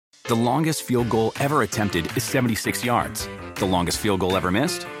The longest field goal ever attempted is 76 yards. The longest field goal ever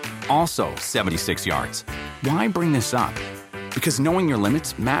missed? Also 76 yards. Why bring this up? Because knowing your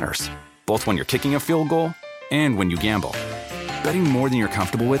limits matters, both when you're kicking a field goal and when you gamble. Betting more than you're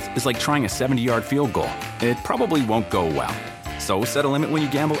comfortable with is like trying a 70-yard field goal. It probably won't go well. So set a limit when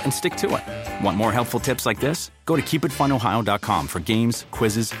you gamble and stick to it. Want more helpful tips like this? Go to keepitfunohio.com for games,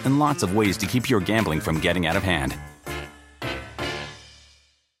 quizzes, and lots of ways to keep your gambling from getting out of hand.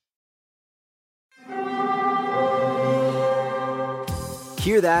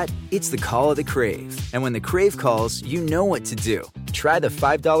 Hear that? It's the call of the Crave. And when the Crave calls, you know what to do. Try the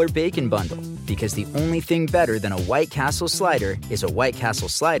 $5 Bacon Bundle. Because the only thing better than a White Castle slider is a White Castle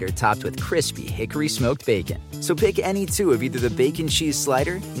slider topped with crispy hickory smoked bacon. So pick any two of either the Bacon Cheese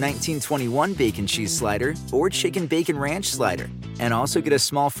Slider, 1921 Bacon Cheese Slider, or Chicken Bacon Ranch Slider. And also get a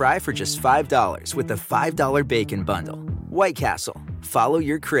small fry for just $5 with the $5 Bacon Bundle. White Castle. Follow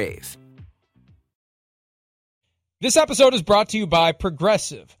your Crave. This episode is brought to you by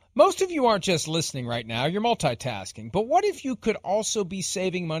Progressive. Most of you aren't just listening right now, you're multitasking. But what if you could also be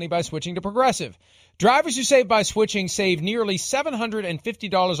saving money by switching to Progressive? Drivers who save by switching save nearly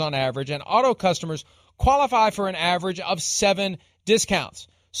 $750 on average, and auto customers qualify for an average of 7 discounts.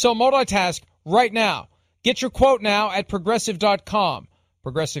 So multitask right now. Get your quote now at Progressive.com.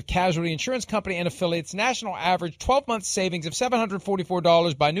 Progressive Casualty Insurance Company and affiliates national average 12-month savings of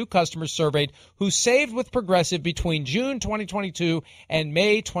 $744 by new customers surveyed who saved with Progressive between June 2022 and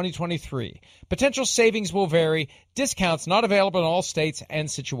May 2023. Potential savings will vary. Discounts not available in all states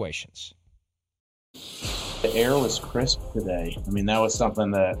and situations. The air was crisp today. I mean, that was something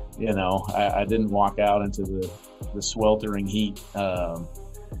that, I didn't walk out into the sweltering heat.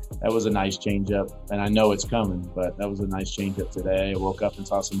 That was a nice change-up, and I know it's coming, but that was a nice change-up today. I woke up and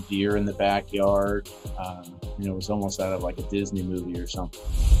saw some deer in the backyard. It was almost out of like a Disney movie or something.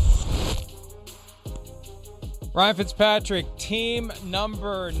 Ryan Fitzpatrick, team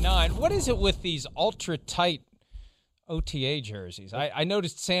number 9. What is it with these ultra-tight OTA jerseys? I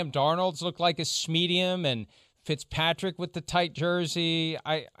noticed Sam Darnold's looked like a medium, and Fitzpatrick with the tight jersey.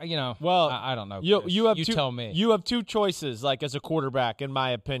 I don't know. You tell me. You have two choices, like as a quarterback, in my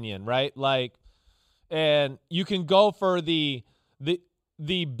opinion, right? Like, and you can go for the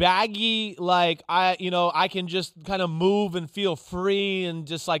baggy, like I can just kind of move and feel free and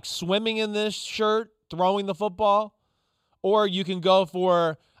just like swimming in this shirt, throwing the football, or you can go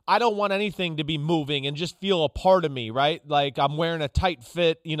for I don't want anything to be moving and just feel a part of me, right? Like I'm wearing a tight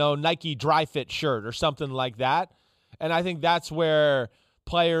fit, Nike dry fit shirt or something like that. And I think that's where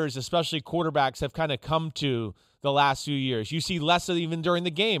players, especially quarterbacks, have kind of come to the last few years. You see less of even during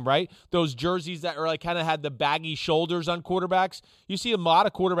the game, right? Those jerseys that are like kind of had the baggy shoulders on quarterbacks. You see a lot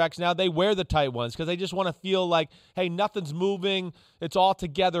of quarterbacks now, they wear the tight ones because they just want to feel like, hey, nothing's moving. It's all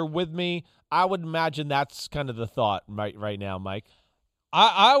together with me. I would imagine that's kind of the thought right now, Mike.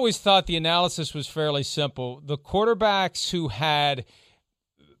 I always thought the analysis was fairly simple. The quarterbacks who had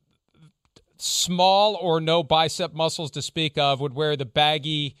small or no bicep muscles to speak of would wear the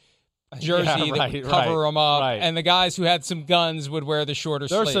baggy jersey that would cover them up, and the guys who had some guns would wear the shorter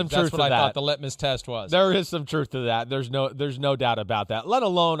sleeves. That's what I thought the litmus test was. There is some truth to that. There's no doubt about that. Let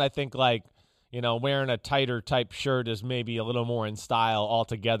alone, I think, wearing a tighter type shirt is maybe a little more in style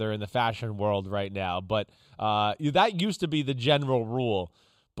altogether in the fashion world right now. But that used to be the general rule.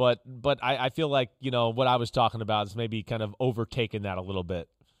 But I feel like, what I was talking about is maybe kind of overtaking that a little bit.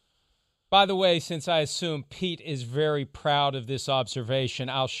 By the way, since I assume Pete is very proud of this observation,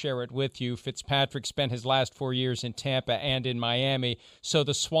 I'll share it with you. Fitzpatrick spent his last 4 years in Tampa and in Miami, so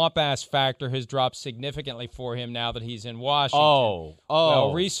the swamp-ass factor has dropped significantly for him now that he's in Washington. Oh.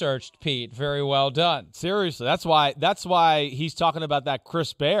 Well researched, Pete. Very well done. Seriously, that's why he's talking about that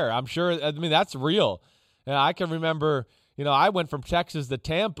crisp air. I'm sure, that's real. And I can remember, I went from Texas to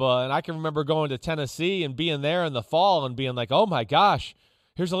Tampa, and I can remember going to Tennessee and being there in the fall and being like, oh my gosh,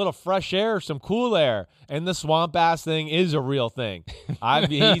 here's a little fresh air, some cool air, and the swamp ass thing is a real thing.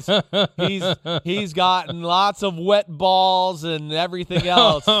 He's gotten lots of wet balls and everything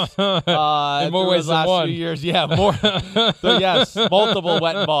else. In more ways than one. Few years, yeah, more. So yes, multiple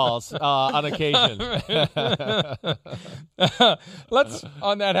wet balls on occasion. Let's,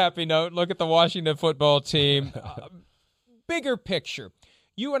 on that happy note, look at the Washington football team. Bigger picture.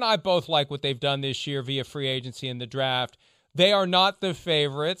 You and I both like what they've done this year via free agency and the draft. They are not the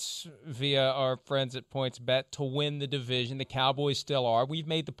favorites via our friends at PointsBet to win the division. The Cowboys still are. We've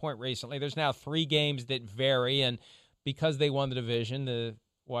made the point recently. There's now 3 games that vary, and because they won the division, the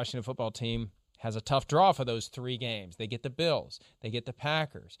Washington football team has a tough draw for those 3 games. They get the Bills. They get the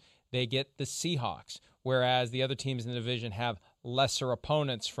Packers. They get the Seahawks, whereas the other teams in the division have lesser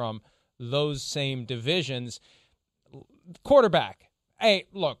opponents from those same divisions. Quarterback. Hey,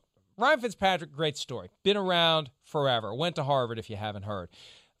 look, Ryan Fitzpatrick, great story. Been around forever. Went to Harvard, if you haven't heard.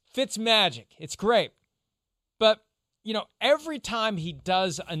 Fitzmagic, it's great. But, every time he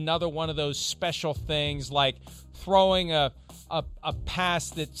does another one of those special things, like throwing a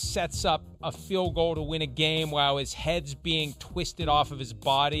pass that sets up a field goal to win a game while his head's being twisted off of his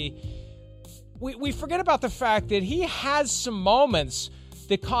body, we forget about the fact that he has some moments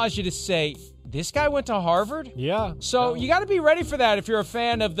that cause you to say, this guy went to Harvard? Yeah. So you got to be ready for that if you're a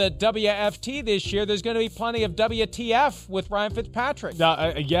fan of the WFT this year. There's going to be plenty of WTF with Ryan Fitzpatrick.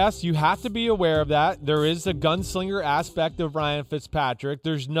 Now, yes, you have to be aware of that. There is a gunslinger aspect of Ryan Fitzpatrick.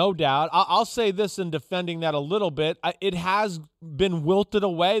 There's no doubt. I'll say this in defending that a little bit. It has been wilted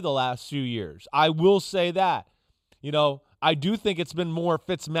away the last few years. I will say that. I do think it's been more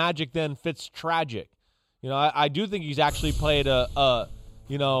Fitzmagic than Fitztragic. I do think he's actually played a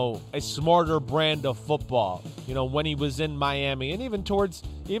smarter brand of football, when he was in Miami and even towards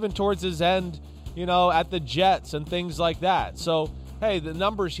his end, at the Jets and things like that. So, hey, the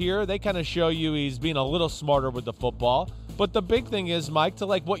numbers here, they kind of show you he's being a little smarter with the football. But the big thing is, Mike, to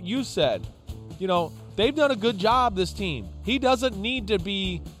like what you said, they've done a good job, this team. He doesn't need to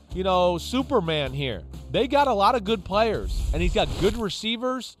be, Superman here. They got a lot of good players, and he's got good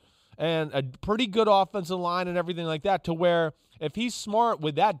receivers and a pretty good offensive line and everything like that, to where if he's smart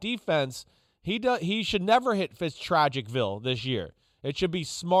with that defense, he should never hit Fitztragicville this year. It should be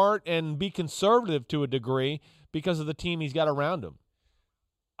smart and be conservative to a degree because of the team he's got around him.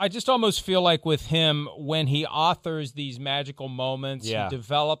 I just almost feel like with him, when he authors these magical moments, he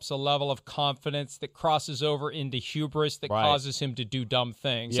develops a level of confidence that crosses over into hubris that causes him to do dumb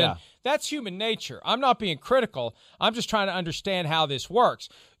things. Yeah. And that's human nature. I'm not being critical. I'm just trying to understand how this works.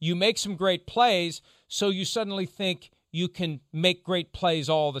 You make some great plays, so you suddenly think you can make great plays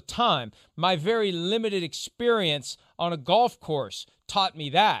all the time. My very limited experience on a golf course taught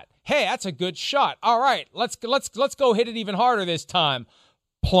me that. Hey, that's a good shot. All right, let's go hit it even harder this time.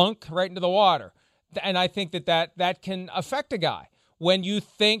 Plunk right into the water. And I think that can affect a guy. When you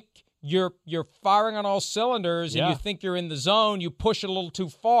think you're firing on all cylinders and you think you're in the zone, you push it a little too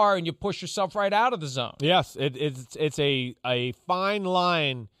far and you push yourself right out of the zone. Yes, it's a fine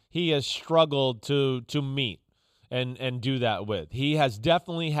line he has struggled to meet and do that with. He has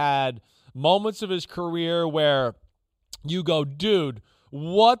definitely had moments of his career where you go, dude,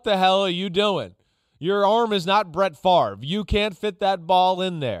 what the hell are you doing? Your arm is not Brett Favre. You can't fit that ball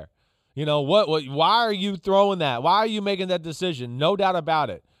in there. What? Why are you throwing that? Why are you making that decision? No doubt about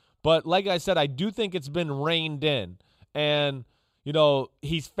it. But like I said, I do think it's been reined in. And,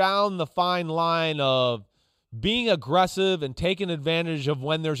 he's found the fine line of being aggressive and taking advantage of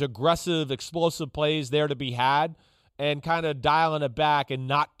when there's aggressive, explosive plays there to be had, and kind of dialing it back and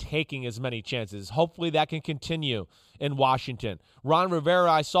not taking as many chances. Hopefully that can continue in Washington. Ron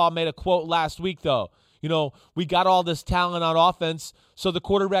Rivera, I saw, made a quote last week, though. We got all this talent on offense, so the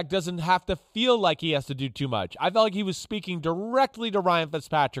quarterback doesn't have to feel like he has to do too much. I felt like he was speaking directly to Ryan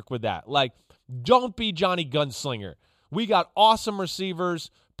Fitzpatrick with that. Like, don't be Johnny Gunslinger. We got awesome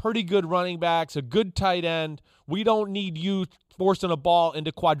receivers, pretty good running backs, a good tight end. We don't need you forcing a ball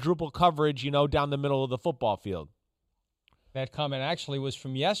into quadruple coverage, down the middle of the football field. That comment actually was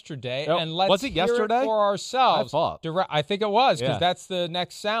from yesterday, Oh, and let's was it yesterday? hear it for ourselves. I think it was, because that's the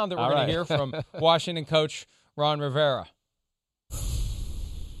next sound that we're going to hear from Washington coach Ron Rivera.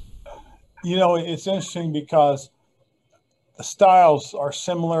 It's interesting because the styles are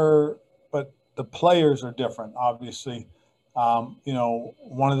similar, but the players are different, obviously.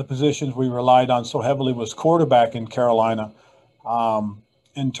 One of the positions we relied on so heavily was quarterback in Carolina.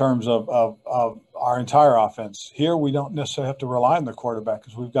 In terms of our entire offense. Here, we don't necessarily have to rely on the quarterback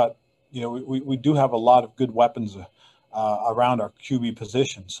because we've got, we do have a lot of good weapons around our QB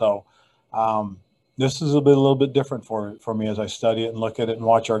position. So this is a little bit different for me as I study it and look at it and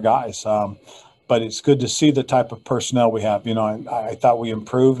watch our guys. But it's good to see the type of personnel we have. I thought we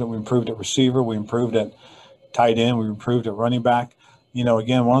improved, and we improved at receiver. We improved at tight end. We improved at running back.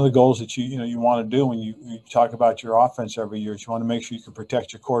 Again, one of the goals that you want to do when you talk about your offense every year is you want to make sure you can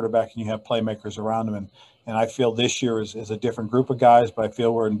protect your quarterback and you have playmakers around him. And I feel this year is a different group of guys, but I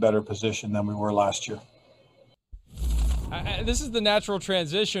feel we're in better position than we were last year. This is the natural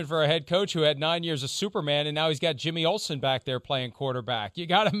transition for a head coach who had 9 years of Superman, and now he's got Jimmy Olsen back there playing quarterback. You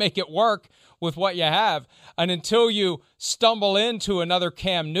got to make it work with what you have. And until you stumble into another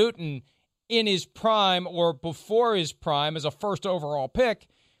Cam Newton in his prime or before his prime as a first overall pick,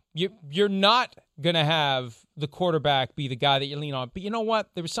 you're not going to have the quarterback be the guy that you lean on. But you know what?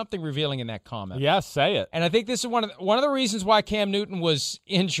 There was something revealing in that comment. Yeah, say it. And I think this is one of the reasons why Cam Newton was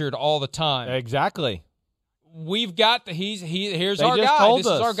injured all the time. Exactly. We've got here's They our just guy. told This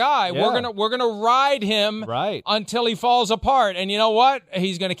us. is our guy. Yeah. We're gonna ride him until he falls apart. And you know what?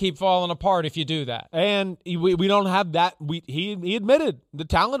 He's gonna keep falling apart if you do that. And we don't have that. He admitted the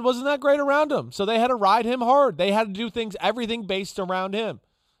talent wasn't that great around him, so they had to ride him hard. They had to do everything based around him.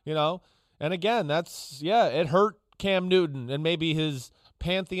 And again, it hurt Cam Newton and maybe his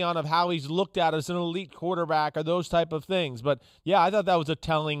pantheon of how he's looked at as an elite quarterback or those type of things. But yeah, I thought that was a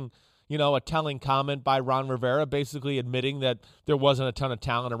telling comment by Ron Rivera, basically admitting that there wasn't a ton of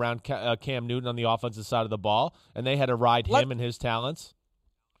talent around Cam Newton on the offensive side of the ball, and they had to ride him and his talents.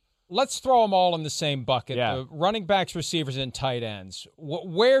 Let's throw them all in the same bucket. Yeah. The running backs, receivers, and tight ends.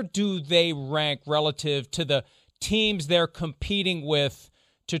 Where do they rank relative to the teams they're competing with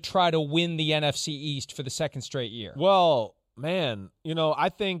to try to win the NFC East for the second straight year? Well, man, I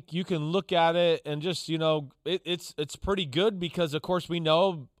think you can look at it and just, it's pretty good because, of course, we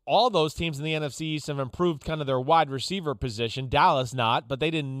know all those teams in the NFC East have improved kind of their wide receiver position. Dallas not, but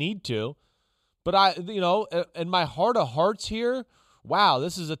they didn't need to. But in my heart of hearts here, wow,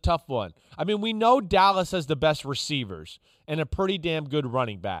 this is a tough one. I mean, we know Dallas has the best receivers and a pretty damn good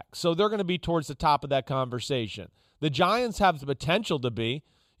running back. So they're going to be towards the top of that conversation. The Giants have the potential to be,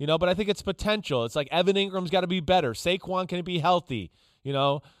 but I think it's potential. It's like Evan Ingram's got to be better. Saquon can be healthy,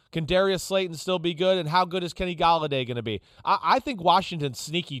 Can Darius Slayton still be good? And how good is Kenny Golladay going to be? I think Washington's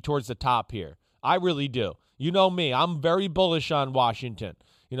sneaky towards the top here. I really do. You know me. I'm very bullish on Washington.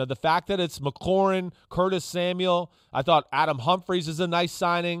 The fact that it's McLaurin, Curtis Samuel. I thought Adam Humphries is a nice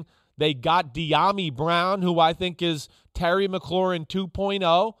signing. They got De'Ami Brown, who I think is Terry McLaurin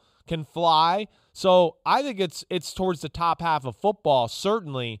 2.0, can fly. So I think it's towards the top half of football,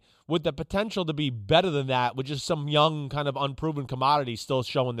 certainly, with the potential to be better than that, with just some young kind of unproven commodity still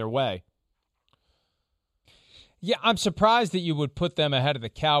showing their way. Yeah, I'm surprised that you would put them ahead of the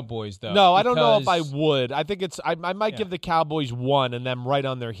Cowboys, though. No, I don't know if I would. I think I might give the Cowboys 1 and them right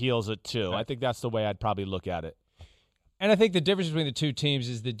on their heels at 2. Right. I think that's the way I'd probably look at it. And I think the difference between the two teams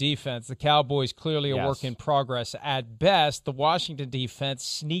is the defense. The Cowboys clearly a work in progress at best. The Washington defense,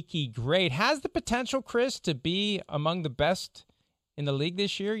 sneaky great. Has the potential, Chris, to be among the best in the league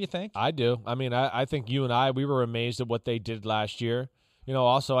this year, you think? I do. I mean, I think you and we were amazed at what they did last year.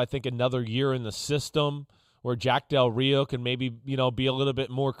 Also, I think another year in the system where Jack Del Rio can maybe, be a little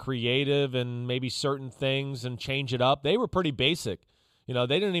bit more creative and maybe certain things and change it up. They were pretty basic. They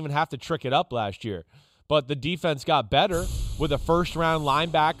didn't even have to trick it up last year. But the defense got better with a first-round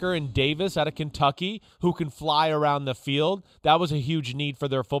linebacker in Davis out of Kentucky who can fly around the field. That was a huge need for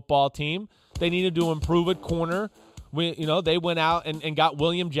their football team. They needed to improve at corner. They went out and got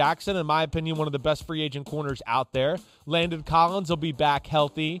William Jackson, in my opinion, one of the best free agent corners out there. Landon Collins will be back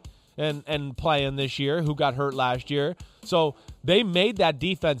healthy and playing this year, who got hurt last year. So they made that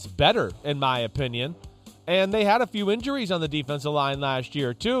defense better, in my opinion. And they had a few injuries on the defensive line last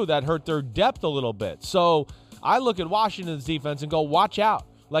year, too, that hurt their depth a little bit. So I look at Washington's defense and go, watch out.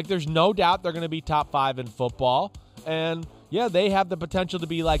 Like, there's no doubt they're going to be top 5 in football. And, yeah, they have the potential to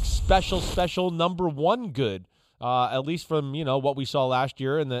be, like, special number 1 good, at least from, what we saw last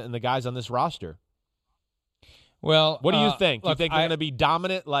year and the guys on this roster. Well, what do you think? Do you look, think they're going to be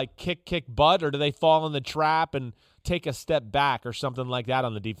dominant, like kick butt, or do they fall in the trap and take a step back or something like that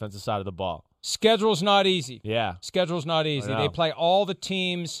on the defensive side of the ball? Schedule's not easy. Yeah. Schedule's not easy. They play all the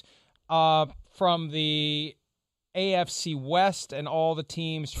teams from the AFC West and all the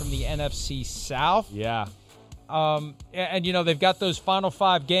teams from the NFC South. Yeah. And they've got those final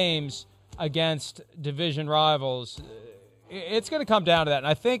 5 games against division rivals. It's going to come down to that. And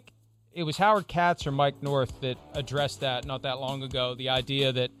I think it was Howard Katz or Mike North that addressed that not that long ago, the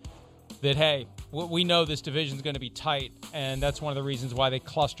idea that hey, we know this division is going to be tight, and that's one of the reasons why they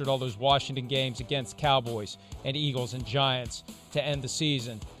clustered all those Washington games against Cowboys and Eagles and Giants to end the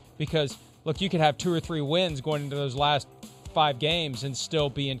season. Because, look, you could have 2 or 3 wins going into those last 5 games and still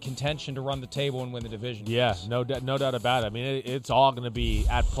be in contention to run the table and win the division. Yeah, no doubt about it. I mean, it's all going to be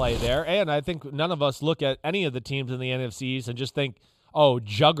at play there. And I think none of us look at any of the teams in the NFC East and just think, oh,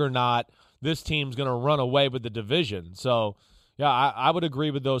 juggernaut, this team's going to run away with the division. So, yeah, I would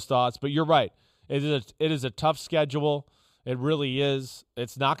agree with those thoughts. But you're right. It is a tough schedule. It really is.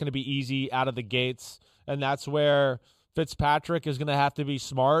 It's not going to be easy out of the gates. And that's where Fitzpatrick is going to have to be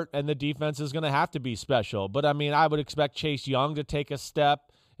smart and the defense is going to have to be special. But, I mean, I would expect Chase Young to take a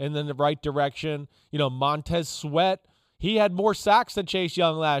step in the right direction. Montez Sweat, he had more sacks than Chase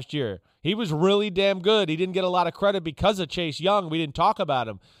Young last year. He was really damn good. He didn't get a lot of credit because of Chase Young. We didn't talk about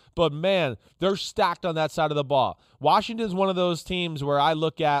him. But, man, they're stacked on that side of the ball. Washington's one of those teams where I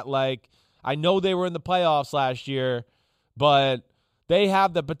look at, like, I know they were in the playoffs last year, but they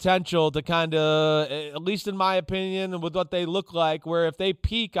have the potential to kind of, at least in my opinion, with what they look like, where if they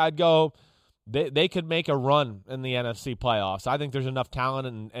peak, I'd go they could make a run in the NFC playoffs. I think there's enough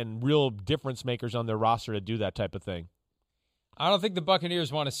talent and real difference makers on their roster to do that type of thing. I don't think the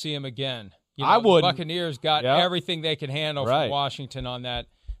Buccaneers want to see him again. I would. The Buccaneers got everything they can handle from Washington on that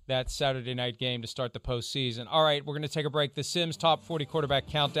Saturday night game to start the postseason. All right, we're going to take a break. The Sims Top 40 Quarterback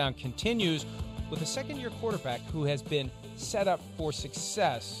Countdown continues with a second-year quarterback who has been set up for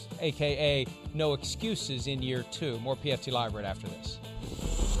success, a.k.a. no excuses in year 2. More PFT Live right after this.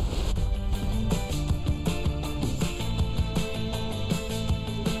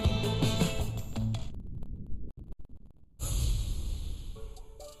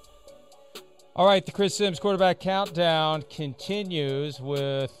 All right, the Chris Sims Quarterback Countdown continues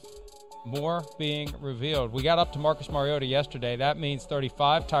with more being revealed. We got up to Marcus Mariota yesterday. That means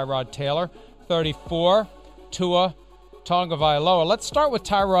 35, Tyrod Taylor. 34, Tua Tagovailoa. Let's start with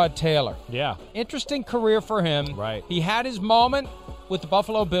Tyrod Taylor. Yeah. Interesting career for him. Right. He had his moment with the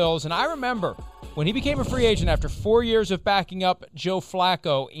Buffalo Bills, and I remember when he became a free agent after 4 years of backing up Joe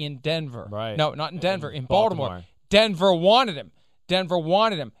Flacco in Denver. Right. No, not in Denver, in Baltimore. Denver wanted him.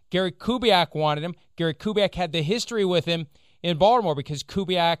 Gary Kubiak wanted him. Gary Kubiak had the history with him in Baltimore because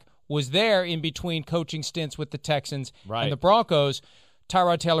Kubiak was there in between coaching stints with the Texans and the Broncos.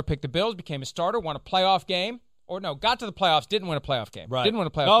 Tyrod Taylor picked the Bills, became a starter, won a playoff game. Got to the playoffs, didn't win a playoff game. Right. Didn't win a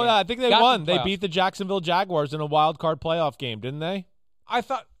playoff game. No, I think they won. They beat the Jacksonville Jaguars in a wild card playoff game, didn't they? I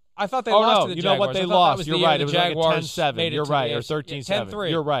thought they lost to the Jaguars. You know what? They lost. You're right. It was like a 10-7. You're right. Or 13-7. 10-3.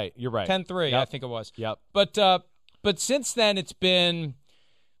 You're right. 10-3, I think it was. Yep. But since then, it's been,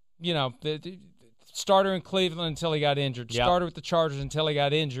 the starter in Cleveland until he got injured. Starter with the Chargers until he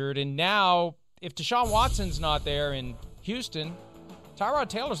got injured. And now, if Deshaun Watson's not there in Houston, Tyrod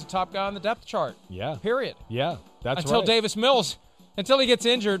Taylor's the top guy on the depth chart. Yeah. Period. Yeah, that's until right. Davis Mills, until he gets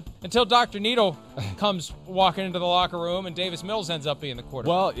injured, until Dr. Needle comes walking into the locker room and Davis Mills ends up being the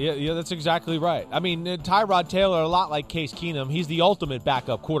quarterback. Well, yeah, that's exactly right. I mean, Tyrod Taylor, a lot like Case Keenum, he's the ultimate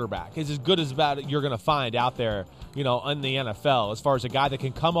backup quarterback. He's as good as about you're going to find out there, in the NFL, as far as a guy that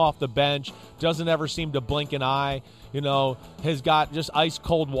can come off the bench, doesn't ever seem to blink an eye, has got just ice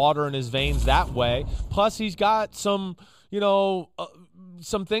cold water in his veins that way. Plus, he's got some,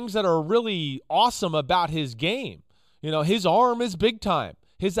 some things that are really awesome about his game. His arm is big time.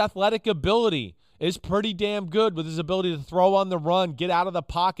 His athletic ability is pretty damn good with his ability to throw on the run, get out of the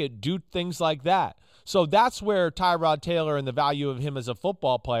pocket, do things like that. So that's where Tyrod Taylor and the value of him as a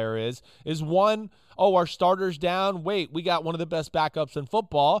football player is one, our starter's down. Wait, we got one of the best backups in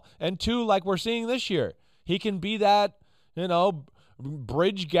football. And two, like we're seeing this year, he can be that,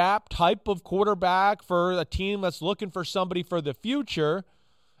 bridge gap type of quarterback for a team that's looking for somebody for the future.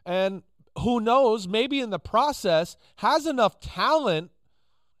 And who knows, maybe in the process has enough talent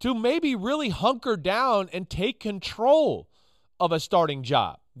to maybe really hunker down and take control of a starting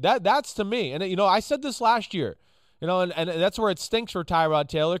job. That's to me. And, I said this last year, and that's where it stinks for Tyrod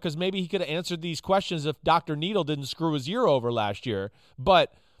Taylor because maybe he could have answered these questions if Dr. Needle didn't screw his ear over last year.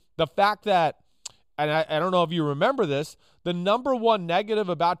 But the fact that, and I don't know if you remember this, the number one negative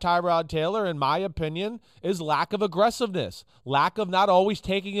about Tyrod Taylor, in my opinion, is lack of aggressiveness, lack of not always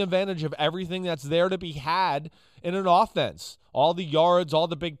taking advantage of everything that's there to be had in an offense. All the yards, all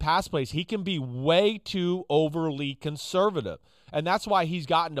the big pass plays. He can be way too overly conservative. And that's why he's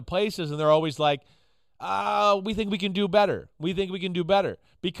gotten to places and they're always like, we think we can do better. We think we can do better.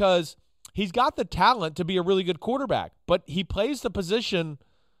 Because he's got the talent to be a really good quarterback, but he plays the position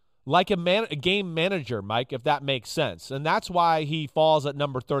like a game manager, Mike, if that makes sense. And that's why he falls at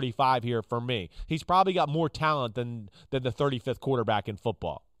number 35 here for me. He's probably got more talent than the 35th quarterback in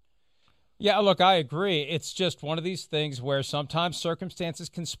football. Yeah, look, I agree. It's just one of these things where sometimes circumstances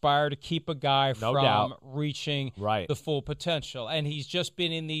conspire to keep a guy from reaching the full potential. And he's just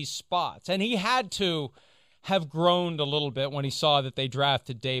been in these spots. And he had to have groaned a little bit when he saw that they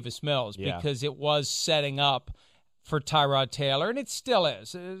drafted Davis Mills because it was setting up for Tyrod Taylor, and it still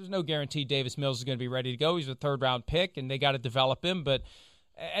is. There's no guarantee Davis Mills is going to be ready to go. He's a third-round pick, and they got to develop him.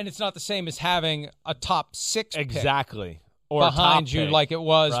 And it's not the same as having a top 6 pick or behind you pick. Like it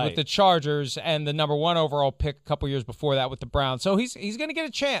was with the Chargers and the number 1 overall pick a couple years before that with the Browns. So he's going to get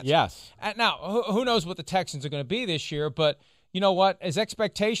a chance. Yes. Now, who knows what the Texans are going to be this year, but you know what? As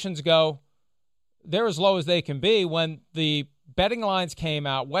expectations go, they're as low as they can be. When the betting lines came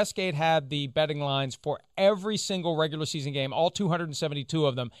out, Westgate had the betting lines for every single regular season game, all 272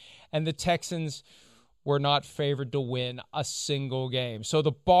 of them, and the Texans were not favored to win a single game. So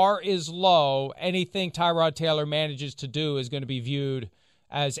the bar is low. Anything Tyrod Taylor manages to do is going to be viewed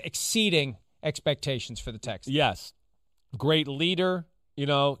as exceeding expectations for the Texans. Yes. Great leader,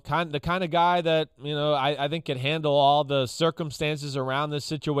 the kind of guy that, I think can handle all the circumstances around this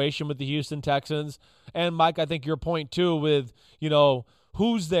situation with the Houston Texans. And Mike, I think your point too with,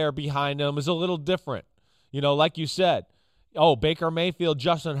 who's there behind him is a little different. Like you said, Baker Mayfield,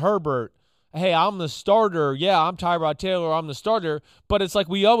 Justin Herbert, hey, I'm the starter. Yeah, I'm Tyrod Taylor. I'm the starter. But it's like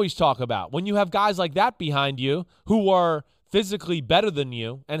we always talk about. When you have guys like that behind you who are physically better than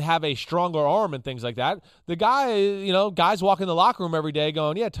you and have a stronger arm and things like that, the guy, guys walk in the locker room every day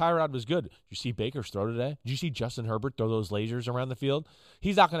going, yeah, Tyrod was good. Did you see Baker's throw today? Did you see Justin Herbert throw those lasers around the field?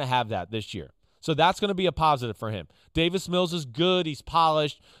 He's not going to have that this year. So that's going to be a positive for him. Davis Mills is good. He's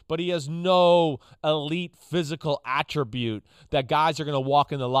polished, but he has no elite physical attribute that guys are going to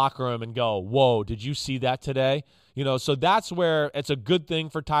walk in the locker room and go, whoa, did you see that today? So that's where it's a good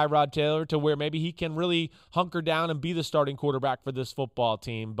thing for Tyrod Taylor to where maybe he can really hunker down and be the starting quarterback for this football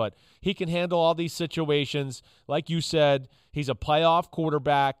team. But he can handle all these situations. Like you said, he's a playoff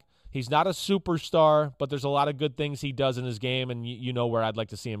quarterback. He's not a superstar, but there's a lot of good things he does in his game, and you know where I'd like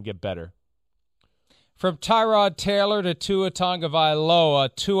to see him get better. From Tyrod Taylor to Tua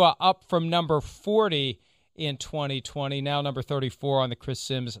Tagovailoa, Tua up from number 40 in 2020, now number 34 on the Chris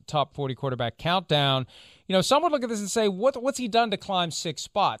Sims top 40 quarterback countdown. Some would look at this and say, what's he done to climb 6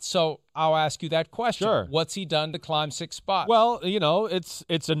 spots? So I'll ask you that question. Sure. What's he done to climb 6 spots? Well,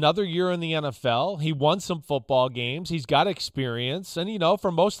 it's another year in the NFL. He won some football games. He's got experience. And,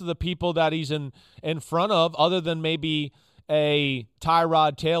 for most of the people that he's in front of, other than maybe a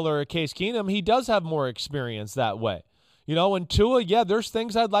Tyrod Taylor or Case Keenum, he does have more experience that way. And Tua, yeah, there's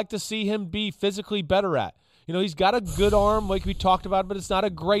things I'd like to see him be physically better at. He's got a good arm like we talked about, but it's not a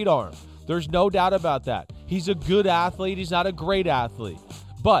great arm. There's no doubt about that. He's a good athlete. He's not a great athlete.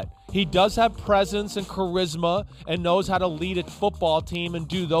 But he does have presence and charisma and knows how to lead a football team and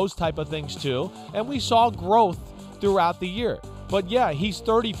do those type of things too. And we saw growth throughout the year. But, yeah, he's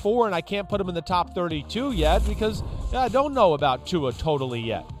 34, and I can't put him in the top 32 yet because I don't know about Tua totally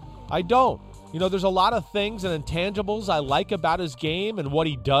yet. I don't. There's a lot of things and intangibles I like about his game and what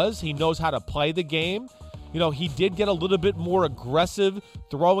he does. He knows how to play the game. He did get a little bit more aggressive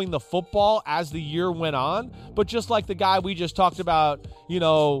throwing the football as the year went on. But just like the guy we just talked about,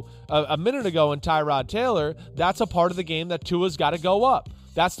 a minute ago in Tyrod Taylor, that's a part of the game that Tua's got to go up.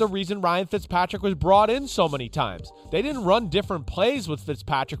 That's the reason Ryan Fitzpatrick was brought in so many times. They didn't run different plays with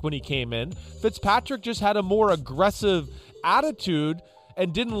Fitzpatrick when he came in. Fitzpatrick just had a more aggressive attitude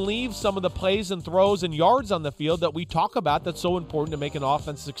and didn't leave some of the plays and throws and yards on the field that we talk about that's so important to make an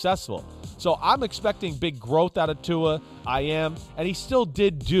offense successful. So I'm expecting big growth out of Tua. I am. And he still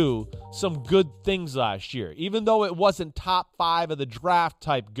did do some good things last year. Even though it wasn't top 5 of the draft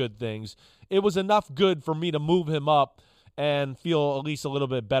type good things, it was enough good for me to move him up and feel at least a little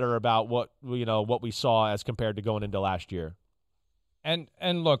bit better about what we saw as compared to going into last year. And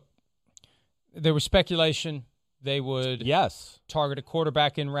look, there was speculation they would target a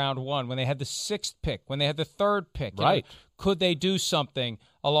quarterback in round 1 when they had the 6th pick, when they had the 3rd pick. Right. Could they do something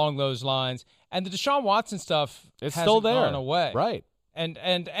along those lines? And the Deshaun Watson stuff it's hasn't still there. gone away. Right. And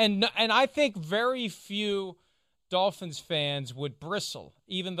I think very few Dolphins fans would bristle,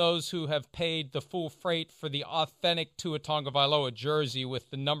 even those who have paid the full freight for the authentic Tua Tagovailoa jersey with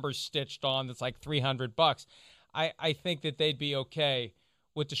the numbers stitched on that's like $300. I think that they'd be okay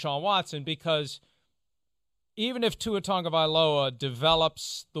with Deshaun Watson because even if Tua Tagovailoa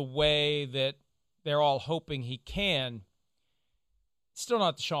develops the way that they're all hoping he can, it's still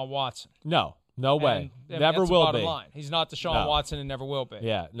not Deshaun Watson. No way. Never that's will the bottom be. Line. He's not Deshaun Watson and never will be.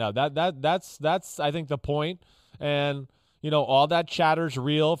 Yeah, no, that's I think the point. And all that chatter's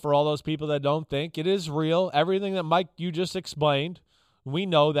real for all those people that don't think it is real. Everything that Mike you just explained, we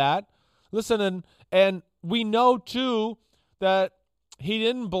know that. Listen, and we know too that he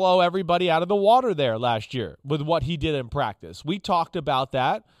didn't blow everybody out of the water there last year with what he did in practice. We talked about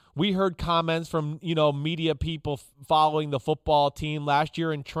that. We heard comments from, media people following the football team last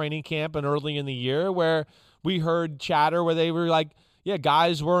year in training camp and early in the year where we heard chatter where they were like, yeah,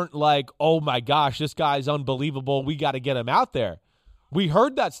 guys weren't like, oh my gosh, this guy's unbelievable. We got to get him out there. We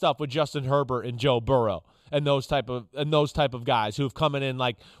heard that stuff with Justin Herbert and Joe Burrow and those type of guys who have come in and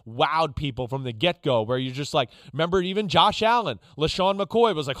like wowed people from the get-go where you're just like, remember even Josh Allen, LaShawn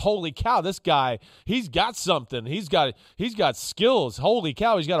McCoy was like, holy cow, this guy, he's got something. He's got skills. Holy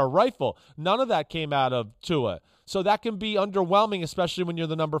cow, he's got a rifle. None of that came out of Tua. So that can be underwhelming, especially when you're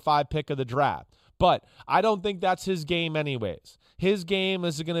the number 5 pick of the draft. But I don't think that's his game anyways. His game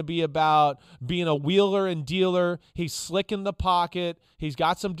is going to be about being a wheeler and dealer. He's slick in the pocket. He's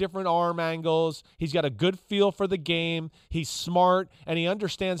got some different arm angles. He's got a good feel for the game. He's smart, and he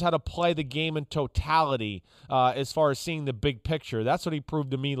understands how to play the game in totality as far as seeing the big picture. That's what he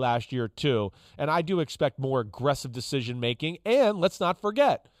proved to me last year too. And I do expect more aggressive decision-making. And let's not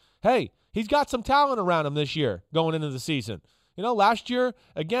forget, hey, he's got some talent around him this year going into the season. You know, last year,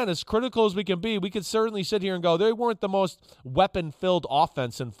 again, as critical as we can be, we could certainly sit here and go, they weren't the most weapon-filled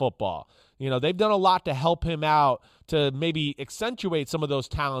offense in football. You know, they've done a lot to help him out to maybe accentuate some of those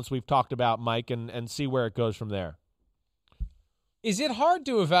talents we've talked about, Mike, and see where it goes from there. Is it hard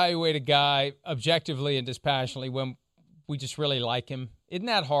to evaluate a guy objectively and dispassionately when we just really like him? Isn't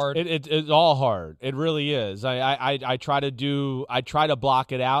that hard? It's all hard. It really is. I try to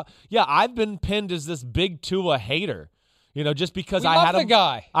block it out. Yeah, I've been pinned as this big Tua hater. You know, just because I had the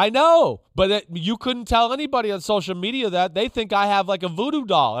guy. I know, but you couldn't tell anybody on social media that. They think I have like a voodoo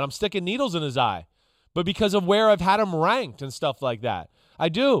doll and I'm sticking needles in his eye. But because of where I've had him ranked and stuff like that. I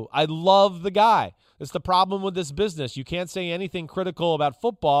do. I love the guy. It's the problem with this business. You can't say anything critical about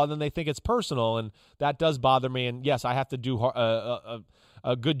football and then they think it's personal, and that does bother me. And yes, I have to do a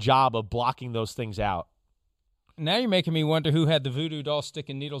good job of blocking those things out. Now you're making me wonder who had the voodoo doll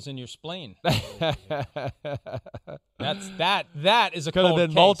sticking needles in your spleen. That is a could have cold been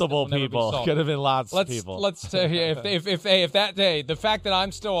case multiple that will never be people. solved. Could have been lots of people. Let's tell you, if that day, the fact that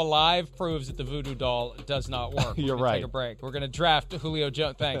I'm still alive proves that the voodoo doll does not work. You're right. Take a break. We're going to draft Julio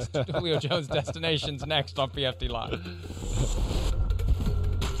Jones. Thanks. Julio Jones Destinations next on PFT Live.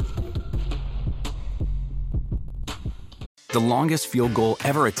 The longest field goal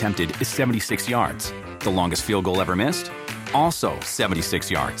ever attempted is 76 yards. The longest field goal ever missed? Also 76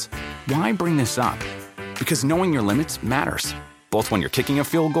 yards. Why bring this up? Because knowing your limits matters, both when you're kicking a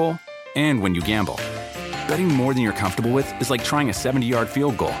field goal and when you gamble. Betting more than you're comfortable with is like trying a 70-yard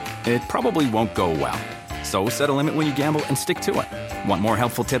field goal. It probably won't go well. So set a limit when you gamble and stick to it. Want more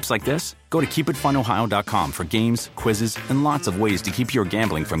helpful tips like this? Go to keepitfunohio.com for games, quizzes, and lots of ways to keep your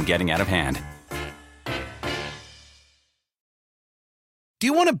gambling from getting out of hand. Do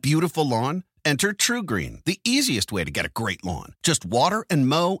you want a beautiful lawn? Enter TruGreen, the easiest way to get a great lawn. Just water and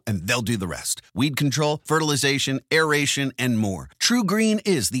mow, and they'll do the rest. Weed control, fertilization, aeration, and more. TruGreen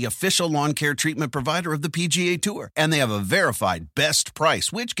is the official lawn care treatment provider of the PGA Tour, and they have a verified best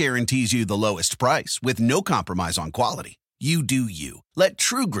price, which guarantees you the lowest price with no compromise on quality. You do you. Let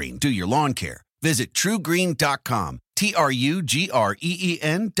TruGreen do your lawn care. Visit TruGreen.com,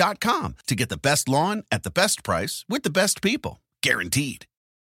 TruGreen.com, to get the best lawn at the best price with the best people. Guaranteed.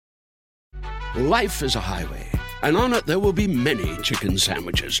 Life is a highway, and on it there will be many chicken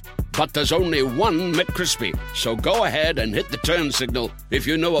sandwiches. But there's only one McCrispy. So go ahead and hit the turn signal if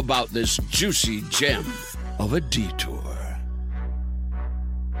you know about this juicy gem of a detour.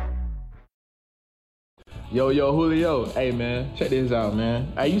 Yo, Julio. Hey, man, check this out, man.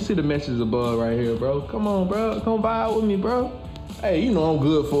 Hey, you see the message above right here, bro? Come on, bro. Come vibe with me, bro. Hey, you know I'm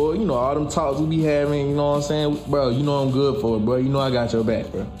good for it. You know, all them talks we be having, you know what I'm saying? Bro, you know I'm good for it, bro. You know I got your back,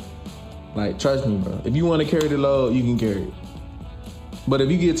 bro. Like, trust me, bro. If you want to carry the load, you can carry it. But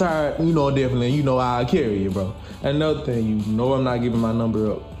if you get tired, you know definitely, you know I'll carry you, bro. And another thing, you know I'm not giving my number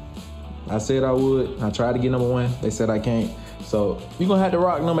up. I said I would. I tried to get number 1. They said I can't. So, you're going to have to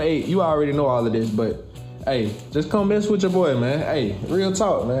rock number 8. You already know all of this, but, hey, just come mess with your boy, man. Hey, real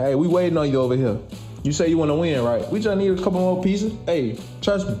talk, man. Hey, we waiting on you over here. You say you want to win, right? We just need a couple more pieces. Hey,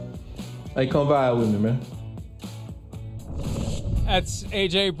 trust me. Hey, come vibe with me, man. That's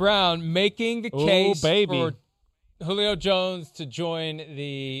A.J. Brown making the case for Julio Jones to join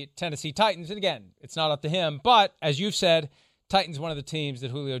the Tennessee Titans. And again, it's not up to him. But as you've said, Titans one of the teams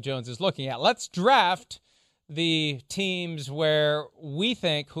that Julio Jones is looking at. Let's draft the teams where we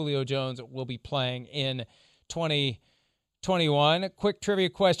think Julio Jones will be playing in 2021. A quick trivia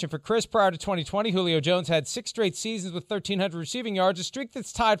question for Chris. Prior to 2020, Julio Jones had 6 straight seasons with 1,300 receiving yards, a streak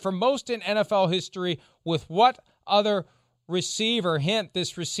that's tied for most in NFL history with what other receiver? Hint,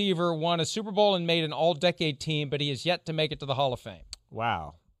 this receiver won a Super Bowl and made an all-decade team, but he has yet to make it to the Hall of Fame.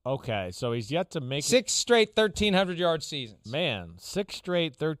 Wow. Okay, so he's yet to make 6 straight 1,300-yard seasons. Man, 6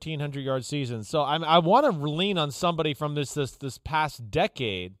 straight 1,300-yard seasons. So I want to lean on somebody from this past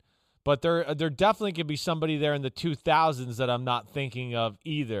decade, but there definitely could be somebody there in the 2000s that I'm not thinking of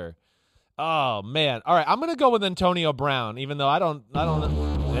either. Oh man! All right, I'm gonna go with Antonio Brown, even though I don't.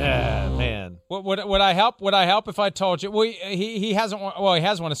 Yeah, man. Would I help? Would I help if I told you? Well, he hasn't won. Well, he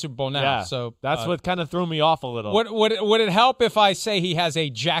has won a Super Bowl now. Yeah, so that's what kind of threw me off a little. Would it help if I say he has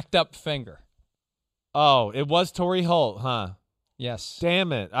a jacked up finger? Oh, it was Torrey Holt, huh? Yes.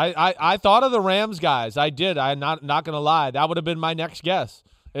 Damn it. I thought of the Rams guys. I did. I'm not going to lie. That would have been my next guess.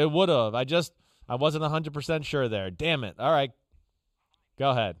 It would have. I wasn't 100% sure there. Damn it. All right.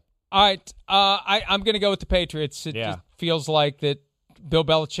 Go ahead. All right. I'm going to go with the Patriots. It just feels like that Bill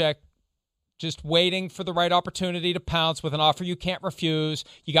Belichick just waiting for the right opportunity to pounce with an offer you can't refuse.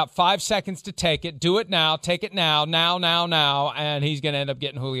 You got 5 seconds to take it. Do it now. Take it now. Now. And he's going to end up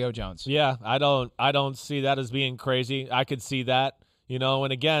getting Julio Jones. Yeah, I don't see that as being crazy. I could see that,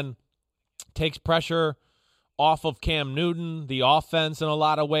 and again, takes pressure off of Cam Newton, the offense in a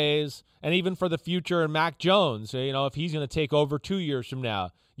lot of ways, and even for the future and Mac Jones, if he's going to take over 2 years from now,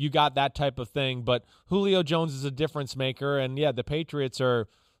 you got that type of thing. But Julio Jones is a difference maker, and yeah, the Patriots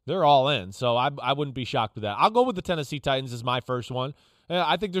they're all in, so I wouldn't be shocked with that. I'll go with the Tennessee Titans as my first one.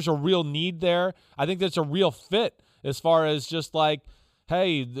 I think there's a real need there. I think there's a real fit as far as just like,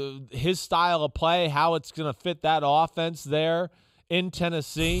 hey, his style of play, how it's going to fit that offense there in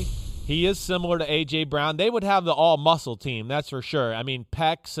Tennessee. He is similar to A.J. Brown. They would have the all-muscle team, that's for sure. I mean,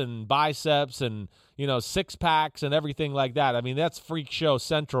 pecs and biceps and, six-packs and everything like that. I mean, that's freak show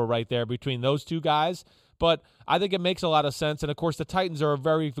central right there between those two guys. But I think it makes a lot of sense. And, of course, the Titans are a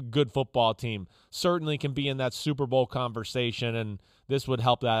very good football team. Certainly can be in that Super Bowl conversation, and this would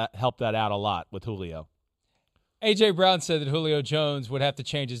help that out a lot with Julio. A.J. Brown said that Julio Jones would have to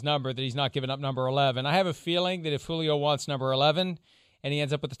change his number, that he's not giving up number 11. I have a feeling that if Julio wants number 11 and he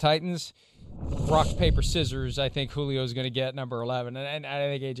ends up with the Titans, rock, paper, scissors, I think Julio's going to get number 11. And I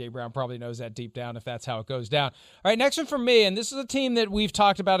think A.J. Brown probably knows that deep down if that's how it goes down. All right, next one from me, and this is a team that we've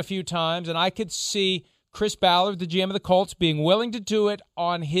talked about a few times, and I could see Chris Ballard, the GM of the Colts, being willing to do it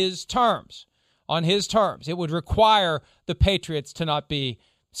on his terms. On his terms. It would require the Patriots to not be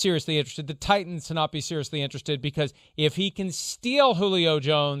seriously interested, the Titans to not be seriously interested, because if he can steal Julio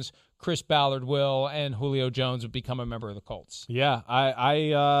Jones, Chris Ballard will, and Julio Jones would become a member of the Colts. Yeah,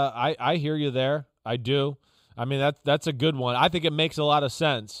 I hear you there. I do. I mean, that's a good one. I think it makes a lot of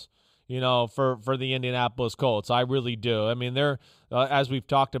sense, for the Indianapolis Colts. I really do. I mean, they're, as we've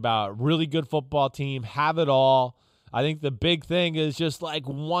talked about, really good football team, have it all. I think the big thing is just like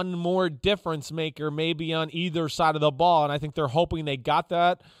one more difference maker maybe on either side of the ball, and I think they're hoping they got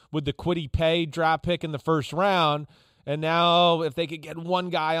that with the Kwity Paye draft pick in the first round. And now if they could get one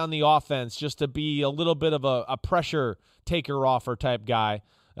guy on the offense just to be a little bit of a pressure taker-offer type guy,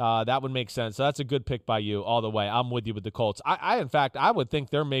 that would make sense. So that's a good pick by you all the way. I'm with you with the Colts. In fact, I would think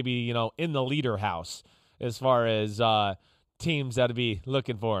they're maybe, in the leader house as far as teams that would be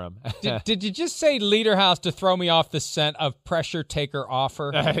looking for him. Did you just say leader house to throw me off the scent of pressure taker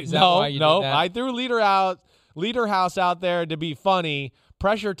offer? Is that why you did that? I threw leader house out there to be funny.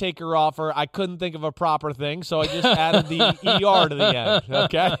 Pressure taker offer, I couldn't think of a proper thing, so I just added the ER to the end,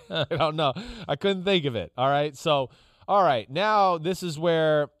 okay? I don't know. I couldn't think of it, all right? So, all right, now this is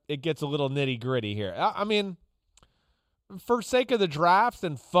where it gets a little nitty-gritty here. I mean, for sake of the draft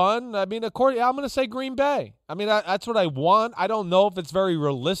and fun, I mean, I'm going to say Green Bay. I mean, that's what I want. I don't know if it's very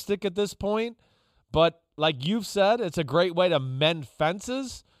realistic at this point, but like you've said, it's a great way to mend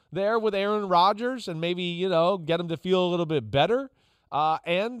fences there with Aaron Rodgers and maybe, get him to feel a little bit better.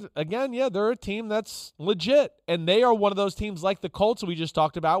 And again, they're a team that's legit, and they are one of those teams like the Colts we just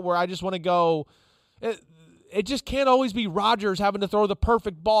talked about where I just want to go. It just can't always be Rodgers having to throw the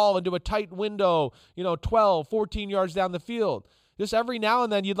perfect ball into a tight window, 12, 14 yards down the field. Just every now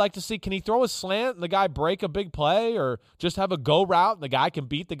and then you'd like to see, can he throw a slant and the guy break a big play, or just have a go route and the guy can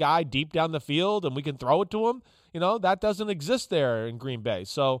beat the guy deep down the field and we can throw it to him? That doesn't exist there in Green Bay.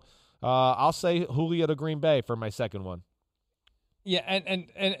 So I'll say Julio to Green Bay for my second one. Yeah,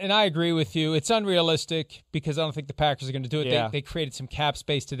 and I agree with you. It's unrealistic because I don't think the Packers are going to do it. Yeah. They created some cap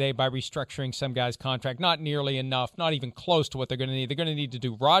space today by restructuring some guy's contract. Not nearly enough, not even close to what they're going to need. They're going to need to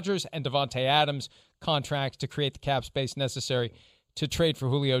do Rodgers and Devontae Adams contracts to create the cap space necessary to trade for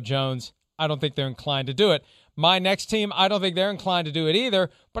Julio Jones. I don't think they're inclined to do it. My next team, I don't think they're inclined to do it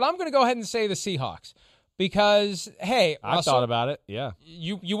either, but I'm going to go ahead and say the Seahawks because, hey, I Russell, thought about it, yeah.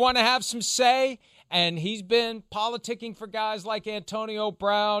 You want to have some say? And he's been politicking for guys like Antonio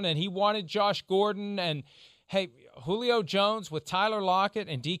Brown, and he wanted Josh Gordon. And, hey, Julio Jones with Tyler Lockett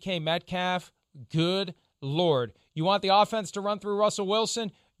and DK Metcalf, good Lord. You want the offense to run through Russell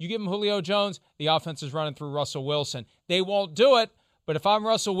Wilson? You give him Julio Jones, the offense is running through Russell Wilson. They won't do it, but if I'm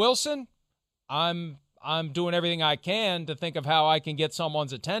Russell Wilson, I'm doing everything I can to think of how I can get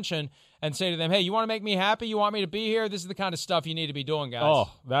someone's attention and say to them, hey, you want to make me happy? You want me to be here? This is the kind of stuff you need to be doing, guys. Oh,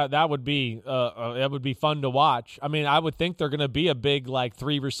 that would be fun to watch. I mean, I would think they're going to be a big,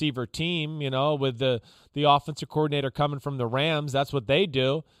 3-receiver team, with the offensive coordinator coming from the Rams. That's what they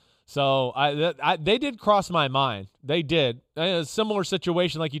do. So they did cross my mind. They did. A similar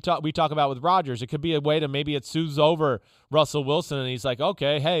situation like we talk about with Rodgers. It could be a way to maybe it soothes over Russell Wilson, and he's like,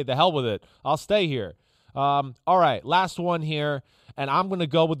 okay, hey, the hell with it. I'll stay here. All right, last one here, and I'm going to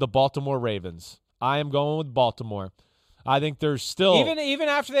go with the Baltimore Ravens. I am going with Baltimore. I think there's still even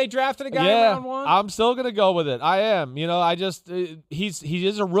after they drafted a guy in round one. I'm still going to go with it. I am. I just he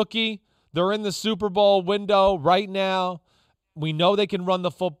is a rookie. They're in the Super Bowl window right now. We know they can run the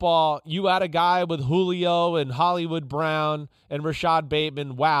football. You add a guy with Julio and Hollywood Brown and Rashad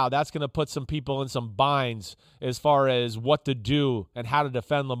Bateman. Wow, that's going to put some people in some binds as far as what to do and how to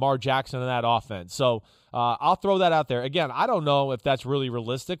defend Lamar Jackson in that offense. So I'll throw that out there. Again, I don't know if that's really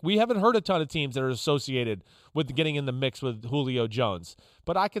realistic. We haven't heard a ton of teams that are associated with getting in the mix with Julio Jones.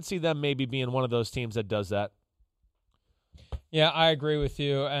 But I could see them maybe being one of those teams that does that. Yeah, I agree with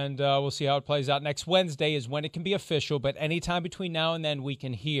you, and we'll see how it plays out. Next Wednesday is when it can be official, but anytime between now and then we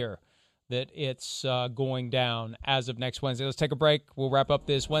can hear that it's going down as of next Wednesday. Let's take a break. We'll wrap up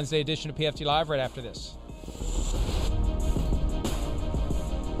this Wednesday edition of PFT Live right after this.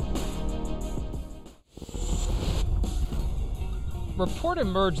 Report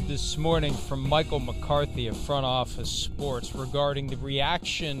emerged this morning from Michael McCarthy of Front Office Sports regarding the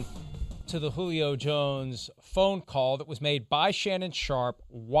reaction to the Julio Jones phone call that was made by Shannon Sharpe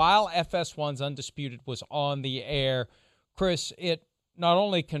while FS1's Undisputed was on the air. Chris, it not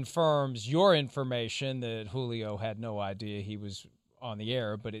only confirms your information that Julio had no idea he was on the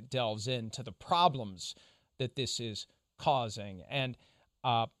air, but it delves into the problems that this is causing. And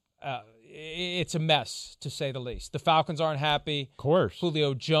it's a mess, to say the least. The Falcons aren't happy. Of course.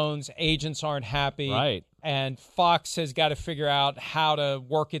 Julio Jones' agents aren't happy. Right. And Fox has got to figure out how to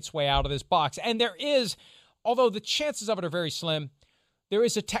work its way out of this box. And there is, although the chances of it are very slim, there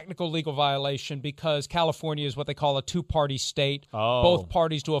is a technical legal violation because California is what they call a two-party state. Oh. Both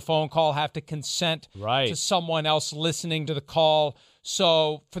parties to a phone call have to consent to someone else listening to the call.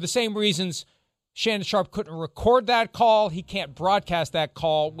 So for the same reasons Shannon Sharpe couldn't record that call, he can't broadcast that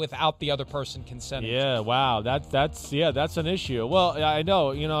call without the other person consenting. Yeah, wow, that's an issue. Well, I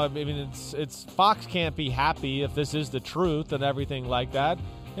know, I mean, it's Fox can't be happy if this is the truth and everything like that.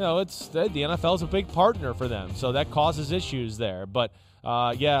 It's the NFL is a big partner for them, so that causes issues there. But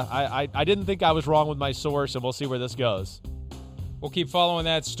I didn't think I was wrong with my source, and we'll see where this goes. We'll keep following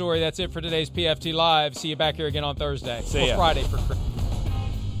that story. That's it for today's PFT Live. See you back here again on Thursday. See ya. Friday for Chris.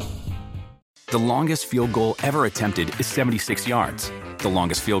 The longest field goal ever attempted is 76 yards. The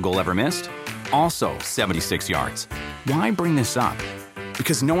longest field goal ever missed? Also 76 yards. Why bring this up?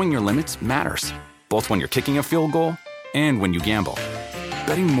 Because knowing your limits matters, both when you're kicking a field goal and when you gamble.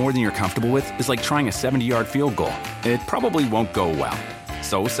 Betting more than you're comfortable with is like trying a 70-yard field goal. It probably won't go well.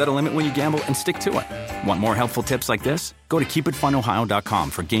 So set a limit when you gamble and stick to it. Want more helpful tips like this? Go to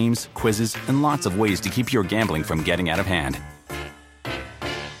keepitfunohio.com for games, quizzes, and lots of ways to keep your gambling from getting out of hand.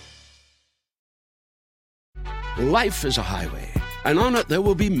 Life is a highway, and on it there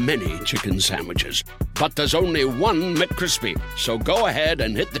will be many chicken sandwiches. But there's only one McCrispy. So go ahead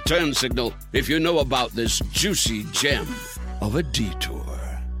and hit the turn signal if you know about this juicy gem of a detour.